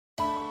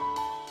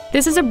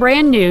This is a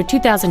brand new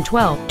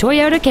 2012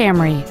 Toyota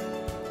Camry.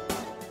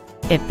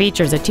 It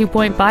features a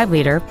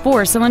 2.5-liter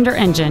four-cylinder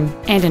engine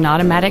and an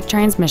automatic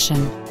transmission.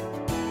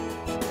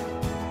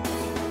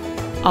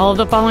 All of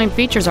the following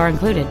features are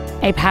included: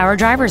 a power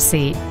driver's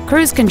seat,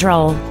 cruise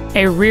control,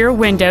 a rear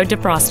window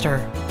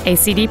defroster, a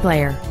CD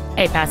player,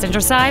 a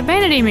passenger side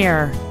vanity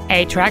mirror,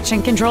 a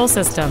traction control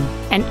system,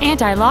 an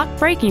anti-lock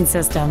braking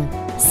system,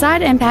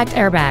 side impact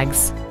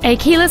airbags, a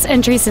keyless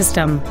entry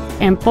system,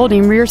 and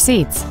folding rear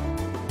seats.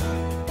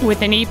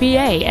 With an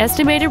EPA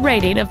estimated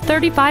rating of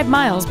 35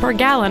 miles per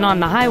gallon on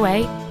the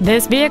highway,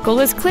 this vehicle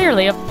is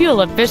clearly a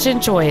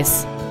fuel-efficient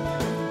choice.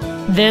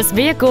 This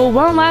vehicle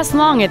won't last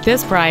long at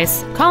this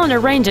price. Call and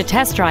arrange a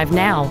test drive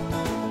now.